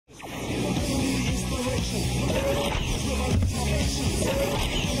Oh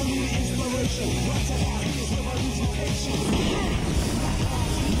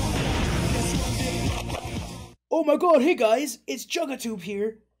my god, hey guys, it's Jugatube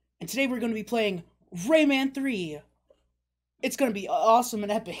here, and today we're going to be playing Rayman 3. It's going to be awesome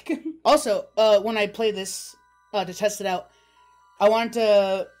and epic. Also, when I play this, to test it out, I wanted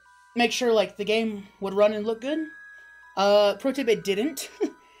to make sure, like, the game would run and look good. Pro tip, it didn't.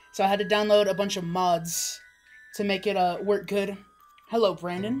 So I had to download a bunch of mods to make it, work good. Hello,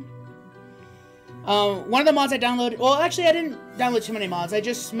 Brandon. One of the mods I downloaded, well, actually, I didn't download too many mods. I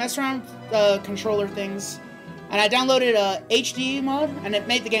just messed around with, controller things. And I downloaded a HD mod, and it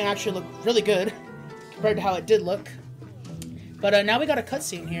made the game actually look really good compared to how it did look. But now we got a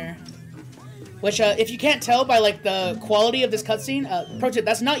cutscene here, which if you can't tell by like the quality of this cutscene, pro tip,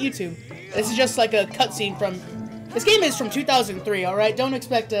 that's not YouTube. This is just like a cutscene from. This game is from 2003. All right, don't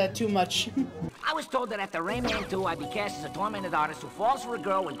expect too much. I was told that after Rayman 2, I'd be cast as a tormented artist who falls for a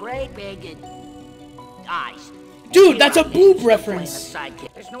girl with great big eyes. Dude, that's a boob reference.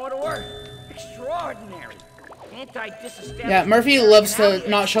 There's no other word. Extraordinary. Yeah, Murphy loves to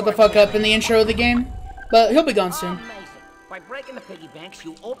not shut the fuck up in the intro of the game, but he'll be gone soon. Amazing. By breaking the piggy banks,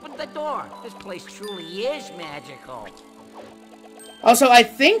 you opened the door. This place truly is magical. Also, I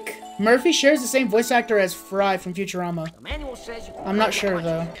think Murphy shares the same voice actor as Fry from Futurama. The manual says you I'm not sure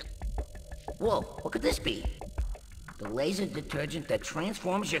though. Whoa, what could this be? The laser detergent that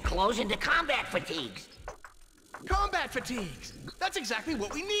transforms your clothes into combat fatigues. Combat fatigues! That's exactly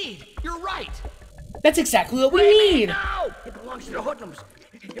what we need! You're right! That's exactly what we need! No! It belongs to the hoodlums.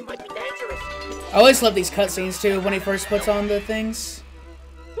 It might be dangerous. I always love these cutscenes too when he first puts on the things.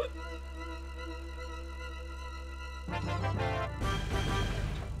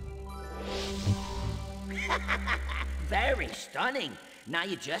 Very stunning. Now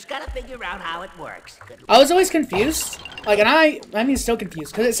you just gotta figure out how it works. I was always confused. Like, and I mean still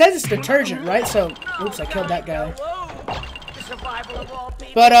confused. Because it says it's detergent, right? So, oops, I killed that guy.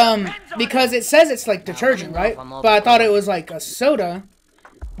 But, because it says it's, like, detergent, right? But I thought it was, like, a soda.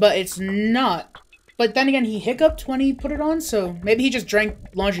 But it's not. But then again, he hiccuped when he put it on, so maybe he just drank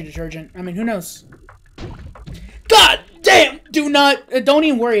laundry detergent. I mean, who knows? God damn! Don't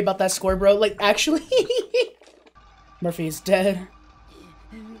even worry about that score, bro. Like, actually... Murphy is dead.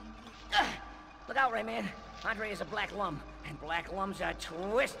 Look out, Rayman. Andre is a black lum, and black lums are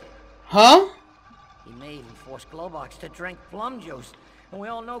twisted. Huh? He may even force Glowbox to drink plum juice. And we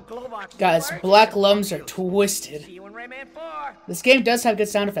all know Glowbox. Guys, black lums are twisted. See you in Rayman 4. This game does have good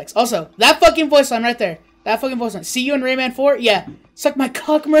sound effects. Also, that fucking voice line right there. That fucking voice line. See you in Rayman 4? Yeah. Suck my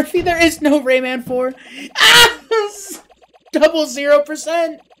cock, Murphy. There is no Rayman 4. Ah!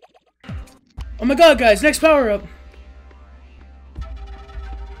 0%. Oh my god, guys. Next power up.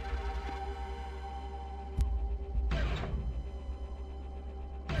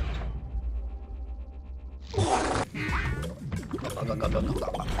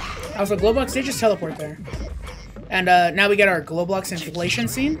 Also, Glowbox did just teleport there. And now we get our Glowbox inflation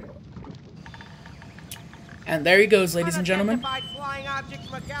scene. And there he goes, ladies and gentlemen. Flying objects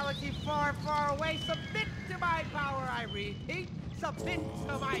from a galaxy far, far away, submit to my power, I repeat. Submit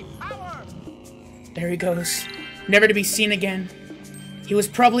to my power! There he goes. Never to be seen again. He was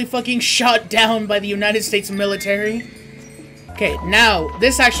probably fucking shot down by the United States military. Okay, now,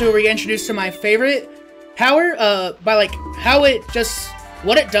 this actually where we get introduced to my favorite power, by like, how it just,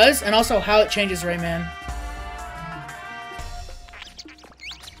 what it does, and also how it changes Rayman.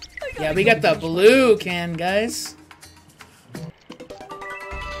 Yeah, we got the blue can, guys.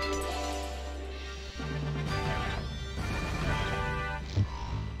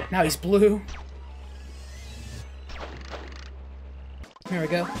 Now he's blue. There we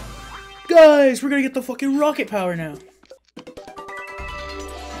go. Guys, we're gonna get the fucking rocket power now.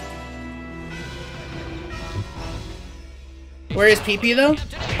 Where is PP though?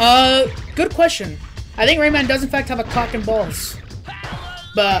 Good question. I think Rayman does in fact have a cock and balls.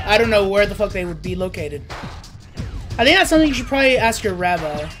 But I don't know where the fuck they would be located. I think that's something you should probably ask your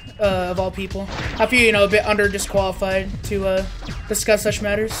rabbi, of all people. I feel, you know, a bit under disqualified to discuss such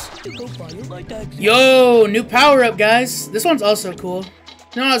matters. Yo, new power up, guys. This one's also cool.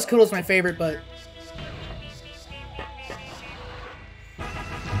 Not as cool as my favorite, but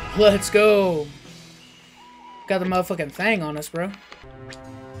let's go. Got the motherfucking thing on us, bro.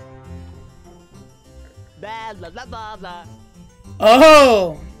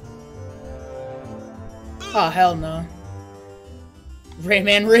 Oh! Oh, hell no.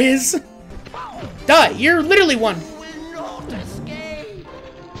 Rayman Riz. Die! You're literally one.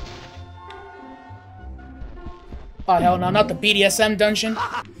 Oh, hell no, not the BDSM dungeon.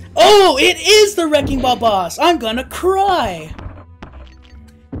 Oh, it is the Wrecking Ball boss! I'm gonna cry!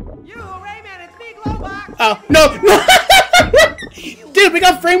 You, Rayman, it's me, Glowbox! Oh, no! Dude, we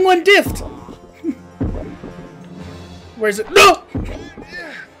got frame 1 diffed! Where's it? No!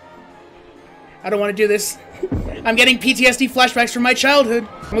 I don't want to do this. I'm getting PTSD flashbacks from my childhood.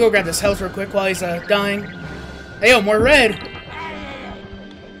 I'm gonna go grab this health real quick while he's dying. Hey, yo, more red!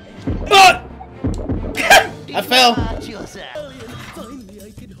 Ah! I fell.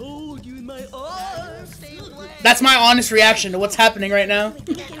 That's my honest reaction to what's happening right now.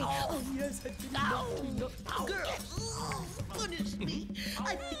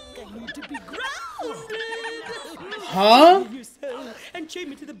 Huh?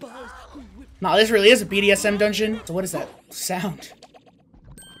 Nah, this really is a BDSM dungeon. So what is that sound?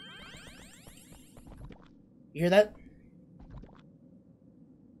 You hear that?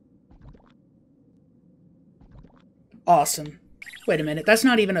 Awesome. Wait a minute, that's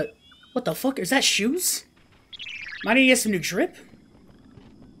not even a... What the fuck? Is that shoes? Might need to get some new drip?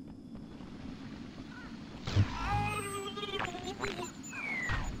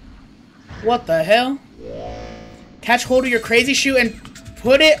 What the hell? Catch hold of your crazy shoe and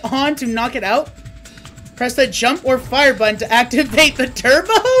put it on to knock it out? Press the jump or fire button to activate the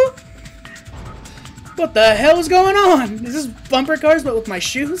turbo? What the hell is going on? Is this bumper cars but with my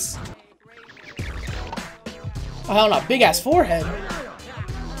shoes? Oh, hell no, big ass forehead.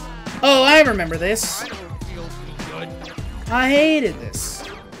 Oh, I remember this. I hated this.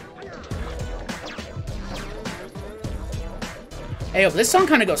 Hey, yo, this song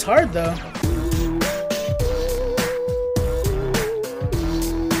kind of goes hard though.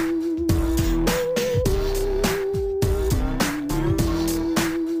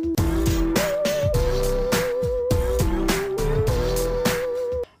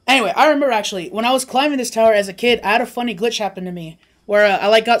 Anyway, I remember actually, when I was climbing this tower as a kid, I had a funny glitch happen to me. Where I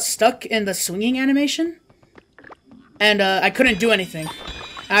like got stuck in the swinging animation. And I couldn't do anything.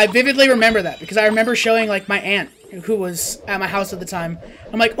 I vividly remember that, because I remember showing like my aunt, who was at my house at the time.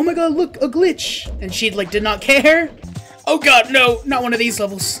 I'm like, oh my god, look, a glitch! And she like did not care. Oh god, no, not one of these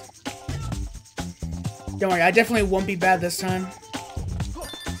levels. Don't worry, I definitely won't be bad this time.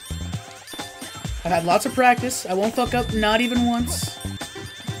 I've had lots of practice. I won't fuck up, not even once.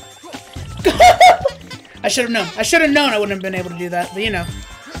 I should have known. I should have known I wouldn't have been able to do that. But, you know,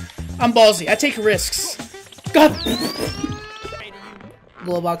 I'm ballsy. I take risks. God!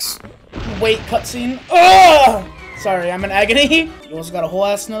 Glowbox. Wait, cutscene. Oh! Sorry, I'm in agony. You also got a whole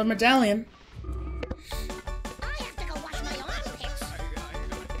ass another medallion. I have to go wash my armpits.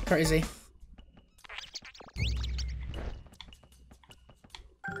 Crazy.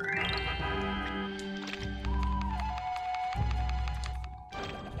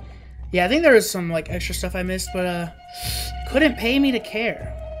 Yeah, I think there was some, like, extra stuff I missed, but, couldn't pay me to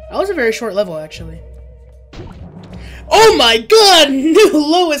care. That was a very short level, actually. Oh my god! New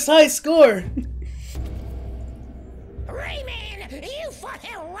lowest high score! Rayman, you fought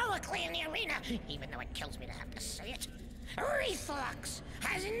heroically in the arena, even though it kills me to have to say it. Reflux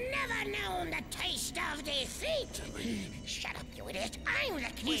has never known the taste of defeat. Shut up, you idiot. I'm the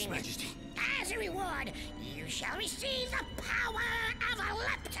king. Yes, Majesty. As a reward, you shall receive the power of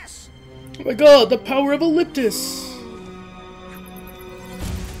Elliptus. Oh my god, the power of Elliptus!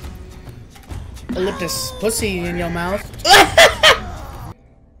 Elliptus, pussy in your mouth.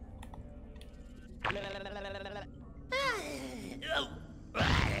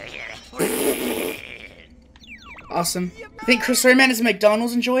 Awesome. I think Chris Rayman is a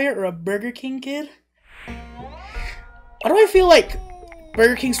McDonald's enjoyer or a Burger King kid? Why do I feel like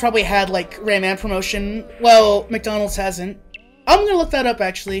Burger King's probably had, like, Rayman promotion? Well, McDonald's hasn't. I'm gonna look that up,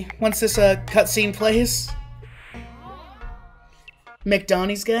 actually, once this, cutscene plays.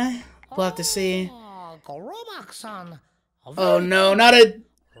 McDonald's guy? We'll have to see. Oh no, not a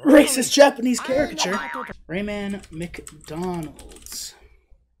racist Japanese caricature. Rayman McDonald's.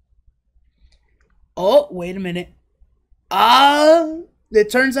 Oh, wait a minute. It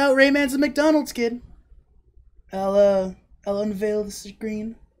turns out Rayman's a McDonald's kid. I'll unveil the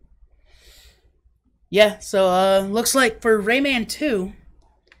screen. Yeah, so, looks like for Rayman 2,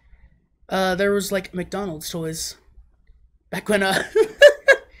 there was, like, McDonald's toys. Back when,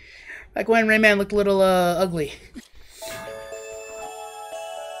 back when Rayman looked a little, ugly.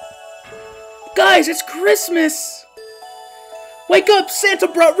 Guys, it's Christmas! Wake up! Santa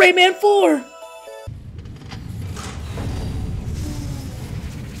brought Rayman 4!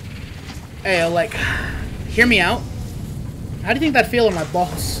 Hey, like, hear me out. How do you think that'd feel on my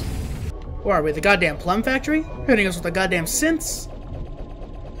balls? Where are we? The goddamn plum factory? Hitting us with the goddamn synths?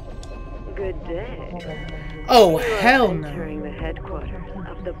 Good day. Oh, hell no. Entering the headquarters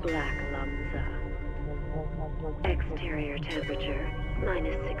of the Black Lumza. Exterior temperature,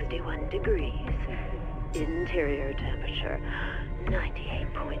 -61 degrees. Interior temperature,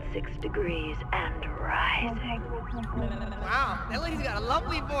 98.6 degrees and rising. Wow, that lady's got a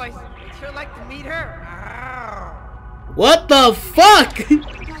lovely voice. I'd sure like to meet her. What the fuck?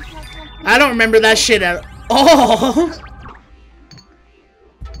 I don't remember that shit at all.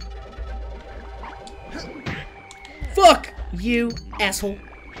 Fuck you, asshole.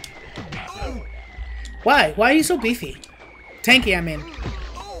 Why? Why are you so beefy? Tanky, I mean.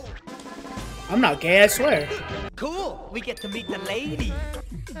 I'm not gay, I swear. Cool, we get to meet the lady.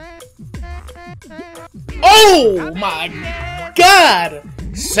 Oh my god!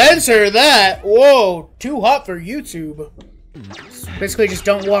 Censor that! Whoa, too hot for YouTube. Basically, just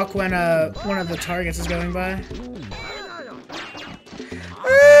don't walk when one of the targets is going by.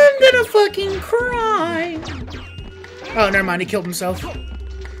 I'm gonna fucking cry. Oh, never mind, he killed himself.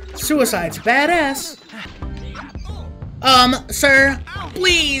 Suicide's badass. Sir,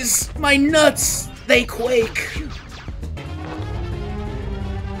 please, my nuts, they quake.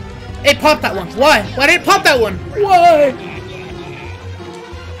 It popped that one. Why? Why did it pop that one? Why?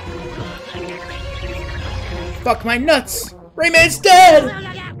 Fuck my nuts. Rayman's dead.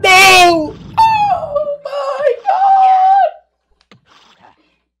 No! Oh my god!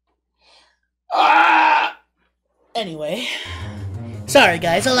 Ah! Anyway. Sorry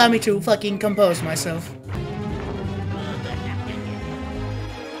guys, allow me to fucking compose myself.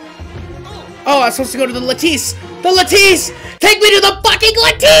 Oh, I'm supposed to go to the Lattice! The Lattice! Take me to the fucking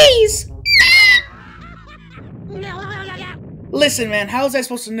Lattice! Listen, man, how was I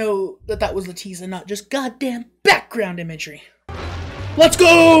supposed to know that that was Lattice and not just goddamn background imagery? Let's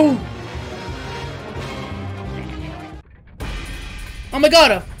go! Oh my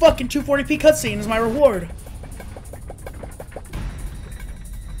god, a fucking 240p cutscene is my reward.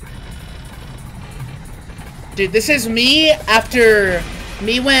 Dude, this is me after...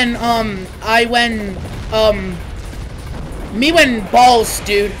 Me when balls,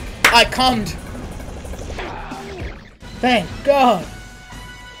 dude. I cummed. Thank God.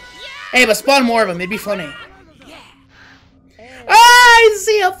 Hey, but spawn more of them. It'd be funny. I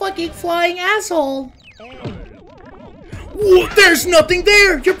see a fucking flying asshole. Whoa, there's nothing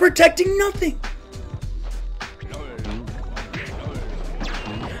there. You're protecting nothing.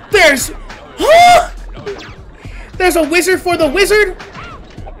 There's... Huh? There's a wizard for the wizard?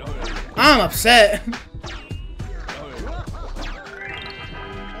 I'm upset.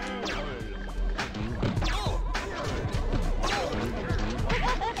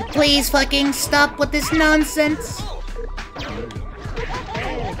 Please fucking stop with this nonsense.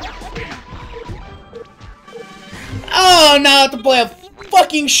 Oh, now I have to play a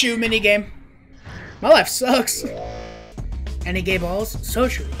fucking shoe minigame. My life sucks. Any gay balls? So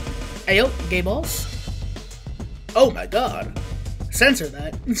true. Ayo, gay balls? Oh my god. Censor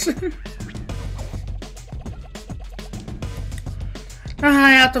that.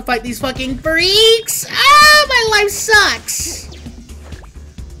 I have to fight these fucking freaks! Ah, my life sucks!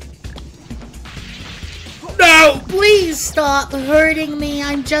 No! Please stop hurting me,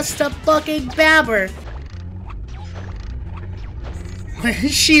 I'm just a fucking babber.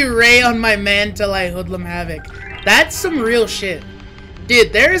 She ray on my man till I hoodlum havoc. That's some real shit.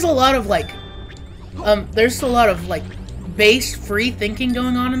 Dude, there's a lot of like... there's a lot of like... base free thinking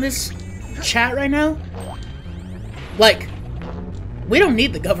going on in this chat right now. Like, we don't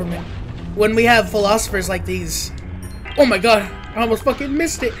need the government when we have philosophers like these. Oh my god, I almost fucking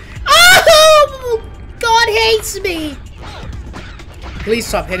missed it. Oh! God hates me! Please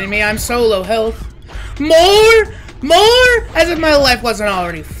stop hitting me, I'm so low health. More! More! As if my life wasn't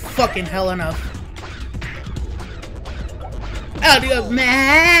already fucking hell enough. Out of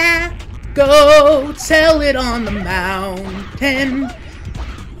man! Go tell it on the mountain.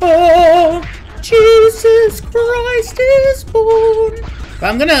 Oh, Jesus Christ is born. If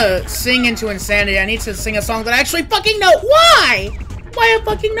I'm gonna sing into insanity, I need to sing a song that I actually fucking know. Why? Why a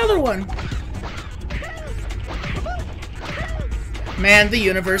fucking another one? Man, the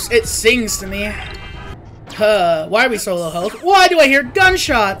universe, it sings to me. Why are we so low health? Why do I hear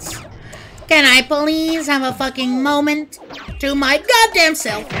gunshots? Can I please have a fucking moment to my goddamn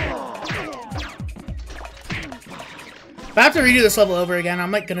self? If I have to redo this level over again,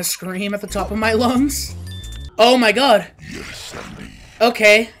 I'm like gonna scream at the top of my lungs. Oh my god.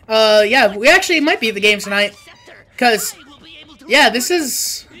 Okay, yeah, we actually might beat the game tonight. Cause, yeah, this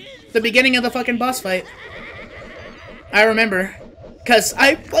is the beginning of the fucking boss fight. I remember. Cause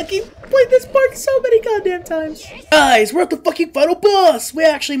I fucking played this part so many goddamn times. Guys, we're at the fucking final boss! We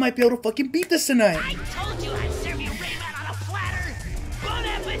actually might be able to fucking beat this tonight. I told you I'd serve you Rayman on a platter. Bon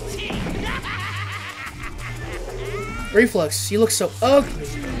Reflux, you look so ugly.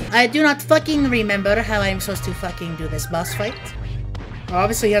 I do not fucking remember how I'm supposed to fucking do this boss fight. Oh,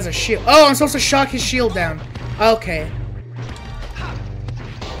 obviously he has a shield. Oh, I'm supposed to shock his shield down. Okay.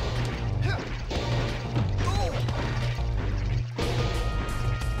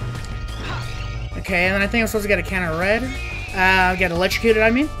 Okay, and then I think I'm supposed to get a can of red. Get electrocuted, I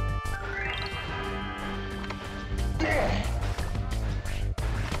mean.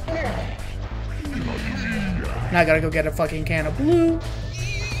 Now I gotta go get a fucking can of blue.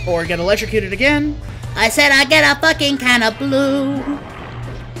 Or get electrocuted again. I said I get a fucking can of blue.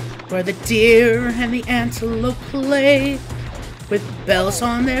 Where the deer and the antelope play, with bells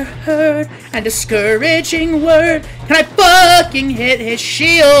on their herd and discouraging word. Can I fucking hit his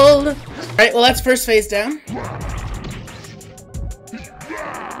shield? Alright, well that's first phase down.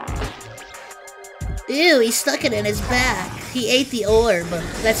 Ew, he stuck it in his back. He ate the orb.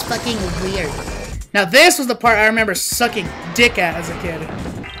 That's fucking weird. Now this was the part I remember sucking dick at as a kid.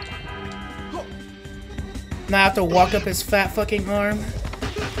 Now I have to walk up his fat fucking arm.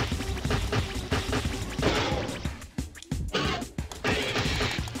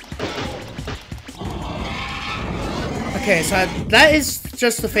 Okay, so that is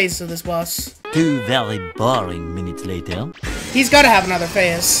just the phase of this boss. 2 very boring minutes later. He's gotta have another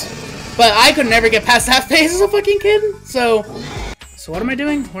phase. But I could never get past that phase as a fucking kid, so what am I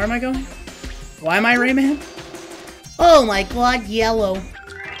doing? Where am I going? Why am I Rayman? Oh my god, yellow.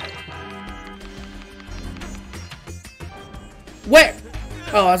 Where?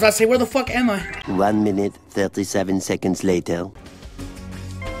 Oh, I was about to say, where the fuck am I? 1 minute, 37 seconds later.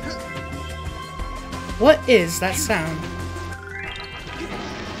 What is that sound?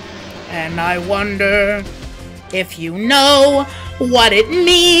 And I wonder if you know what it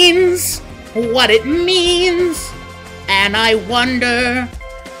means. What it means. And I wonder,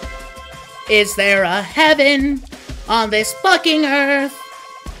 is there a heaven on this fucking earth?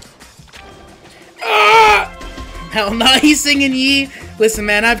 Ah! Hell no, he's singing Ye. Listen,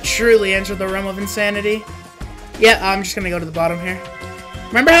 man, I've truly entered the realm of insanity. Yeah, I'm just gonna go to the bottom here.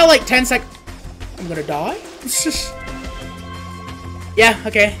 Remember how, like, 10 seconds... I'm gonna die? It's just... Yeah,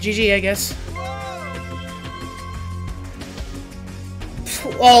 okay, GG, I guess.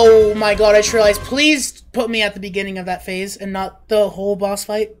 Oh my god, I just realized. Please put me at the beginning of that phase and not the whole boss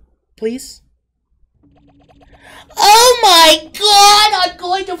fight. Please? Oh my god, I'm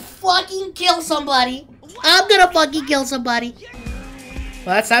going to fucking kill somebody. I'm gonna fucking kill somebody.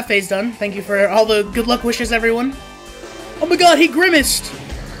 Well, that's that phase done. Thank you for all the good luck wishes, everyone. Oh my god, he grimaced!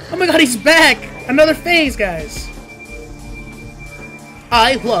 Oh my god, he's back! Another phase, guys.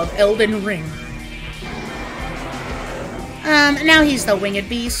 I love Elden Ring. Now he's the winged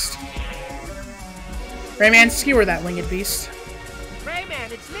beast. Rayman, skewer that winged beast.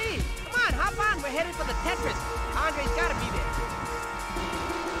 Rayman, it's me! Come on, hop on, we're headed for the Tetris. Andre's gotta be there.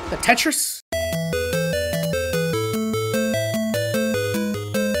 The Tetris?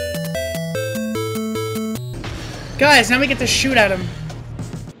 Guys, now we get to shoot at him.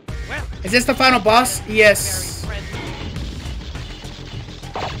 Well, is this the final boss? Yes.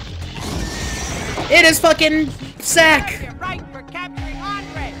 It is fucking Sack! Right for capturing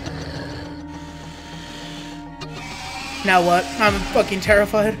Andre. Now what? I'm fucking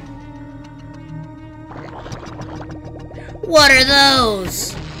terrified. What are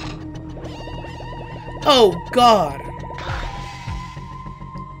those? Oh god.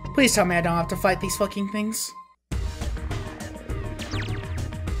 Please tell me I don't have to fight these fucking things.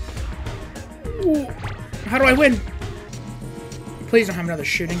 Ooh. How do I win? Please don't have another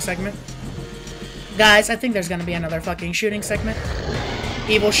shooting segment. Guys, I think there's gonna be another fucking shooting segment.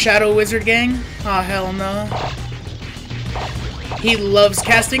 Evil Shadow Wizard Gang? Oh, hell no. He loves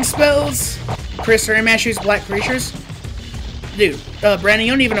casting spells. Chris Rayman shoots black creatures. Dude, Brandon,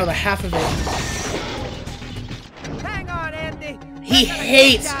 you don't even know the half of it. Hang on, Andy. He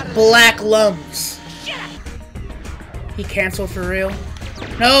hates black lumps. He canceled for real.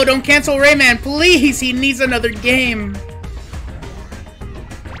 No, don't cancel Rayman, please! He needs another game.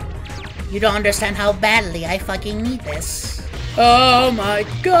 You don't understand how badly I fucking need this. Oh my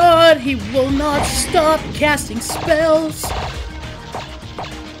god, he will not stop casting spells.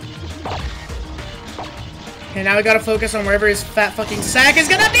 Okay, now we gotta focus on wherever his fat fucking sack is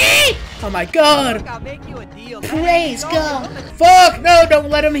gonna be! Oh my god! I'll make you a deal. Praise God. Fuck, no, don't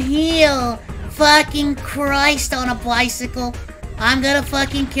let him Heal. Fucking Christ on a bicycle. I'm gonna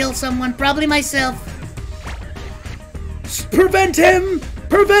fucking kill someone, probably myself. Prevent him!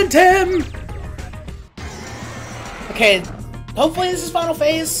 Prevent him! Okay, hopefully this is final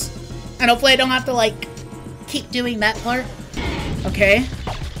phase. And hopefully I don't have to, like, Keep doing that part. okay.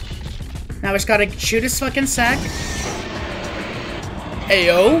 Now I just gotta shoot his fucking sack.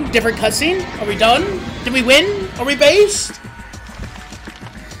 Heyo, different cutscene. Are we done? Did we win? Are we based?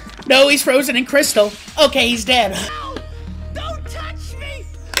 No, he's frozen in crystal. Okay, he's dead. No! Don't touch me!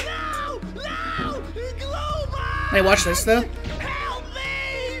 No! No! Global! Hey, watch this though. Help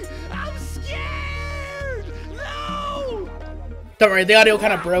me! I'm scared! No! Don't worry, the audio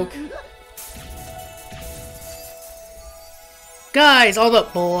kind of broke. Guys, all the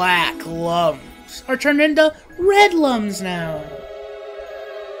black lumps are turned into red lumps now.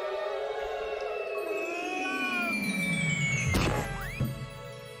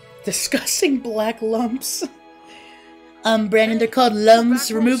 Disgusting black lumps. Brandon, they're called lumps.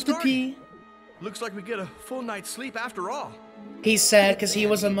 Remove the P. Looks like we get a full night's sleep after all. He's sad because he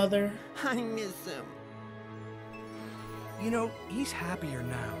was a mother. I miss him. You know, he's happier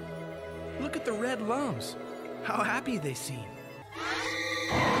now. Look at the red lumps. How happy they seem.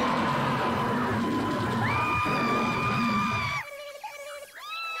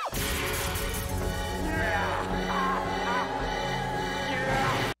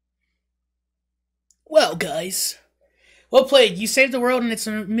 Well, guys. Well played. You saved the world and its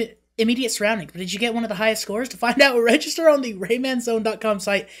immediate surroundings, but did you get one of the highest scores? To find out, register on the RaymanZone.com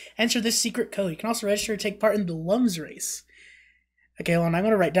site. Enter this secret code. You can also register to take part in the Lums race. Okay, hold on. I'm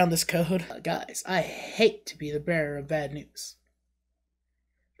going to write down this code. Guys, I hate to be the bearer of bad news,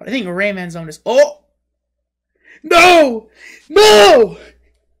 but I think Rayman Zone is... Oh! No! No!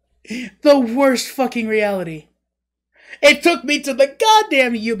 The worst fucking reality. It took me to the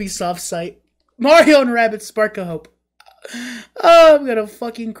goddamn Ubisoft site. Mario and Rabbids Spark of Hope. Oh, I'm gonna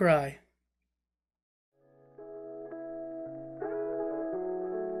fucking cry.